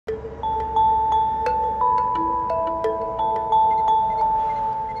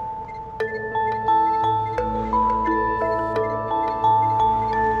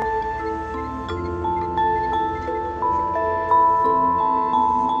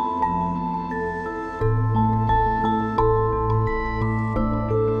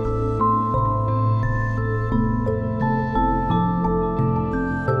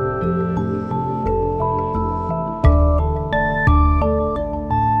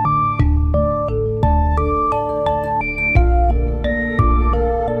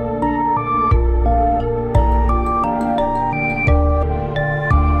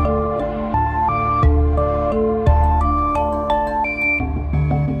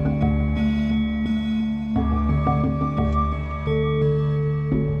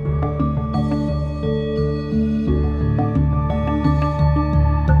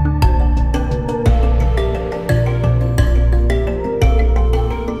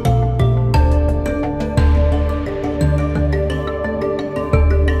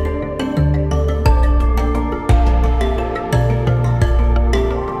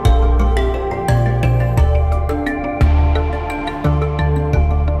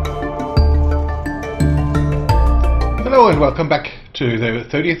and welcome back to the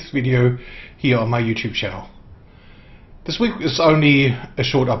 30th video here on my YouTube channel. This week is only a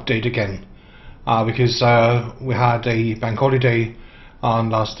short update again because we had a bank holiday on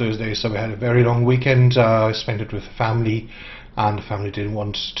last Thursday, so we had a very long weekend. I spent it with the family, and the family didn't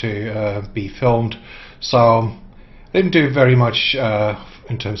want to be filmed, so I didn't do very much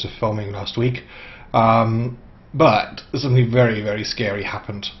in terms of filming last week, but something very scary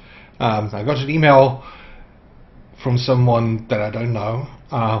happened. I got an email from someone that I don't know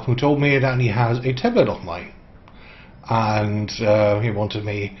who told me that he has a tablet of mine, and he wanted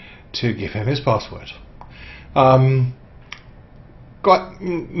me to give him his password. No,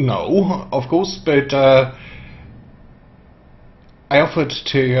 of course, but I offered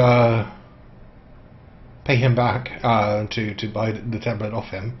to pay him back to buy the tablet off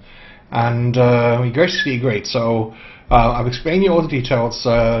him, and he graciously agreed. So I've explained you all the details.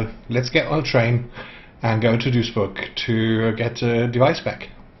 Let's get on a train and go to Duisburg to get the device back.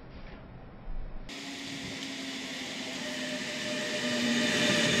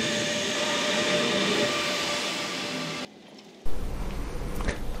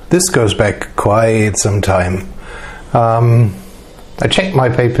 This goes back quite some time. I checked my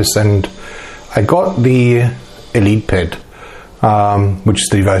papers and I got the Elite Pad, which is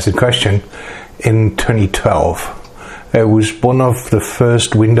the device in question, in 2012. It was one of the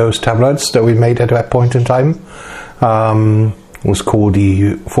first Windows tablets that we made at that point in time. It was called,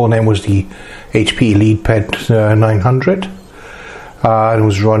 the full name was the HP Elite Pad 900. It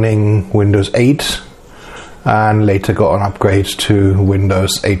was running Windows 8 and later got an upgrade to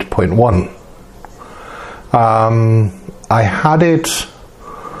Windows 8.1. I had it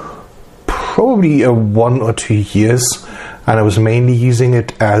probably 1 or 2 years, and I was mainly using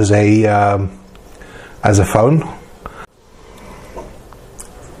it as a phone.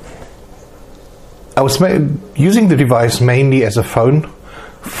 I was using the device mainly as a phone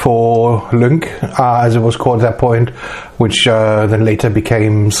for Lync, as it was called at that point, which then later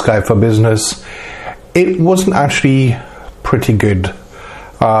became Skype for Business. It wasn't actually pretty good.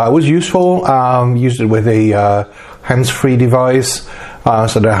 It was useful. Used it with a hands-free device, so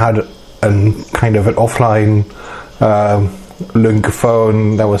that I had a kind of an offline Lync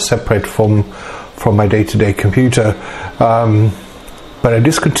phone that was separate from my day-to-day computer. But I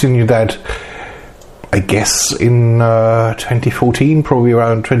discontinued that, I guess, in 2014, probably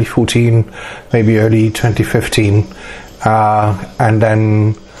around 2014, maybe early 2015, and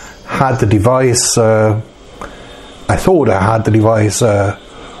then had the device, I thought I had the device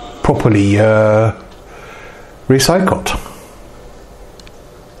properly recycled.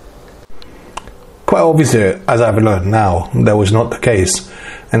 Quite obviously, as I've learned now, that was not the case,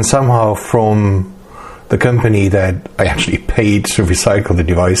 and somehow from the company that I actually paid to recycle the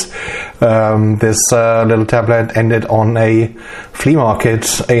device, this little tablet ended on a flea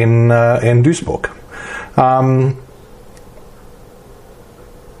market in Duisburg.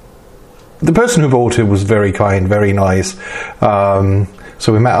 The person who bought it was very kind, very nice.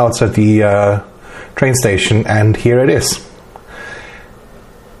 So we met outside the train station, and here it is.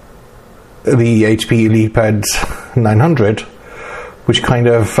 The HP Elite Pad 900, which kind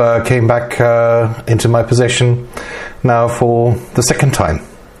of came back into my possession now for the second time.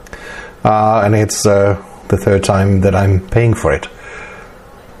 And it's the third time that I'm paying for it.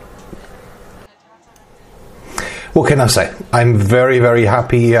 What can I say? I'm very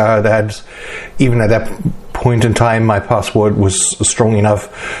happy that even at that point in time my password was strong enough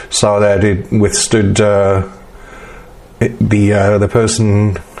so that it withstood the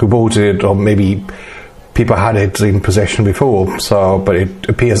person who bought it, or maybe people had it in possession before, but it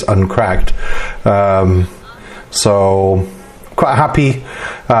appears uncracked. So quite happy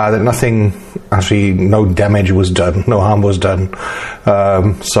that no damage was done, no harm was done.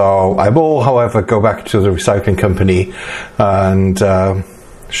 So I will, however, go back to the recycling company and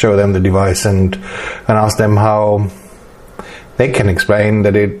show them the device and ask them how they can explain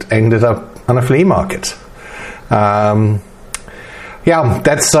that it ended up on a flea market. Yeah,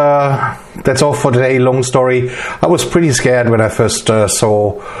 that's all for today. Long story. I was pretty scared when I first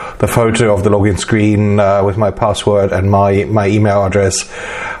saw the photo of the login screen with my password and my email address,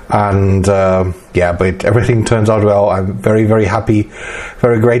 and yeah, but everything turns out well. I'm very happy,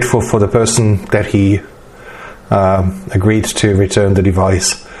 very grateful for the person that he agreed to return the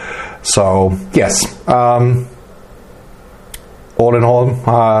device. So yes, all in all,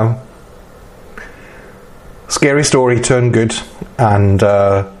 scary story turned good, and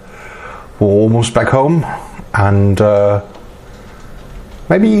we're almost back home, and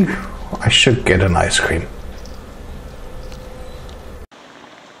maybe I should get an ice cream.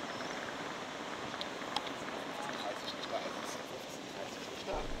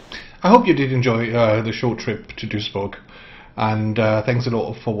 I hope you did enjoy the short trip to Duisburg, and thanks a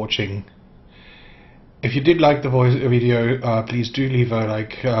lot for watching. If you did like the video, please do leave a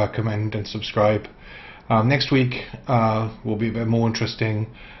like, comment and subscribe. Next week will be a bit more interesting.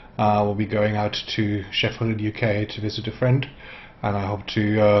 We'll be going out to Sheffield, UK to visit a friend, and I hope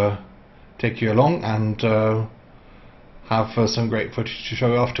to take you along and have some great footage to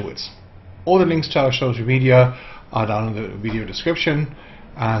show afterwards. All the links to our social media are down in the video description,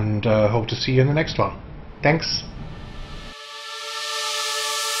 and hope to see you in the next one. Thanks.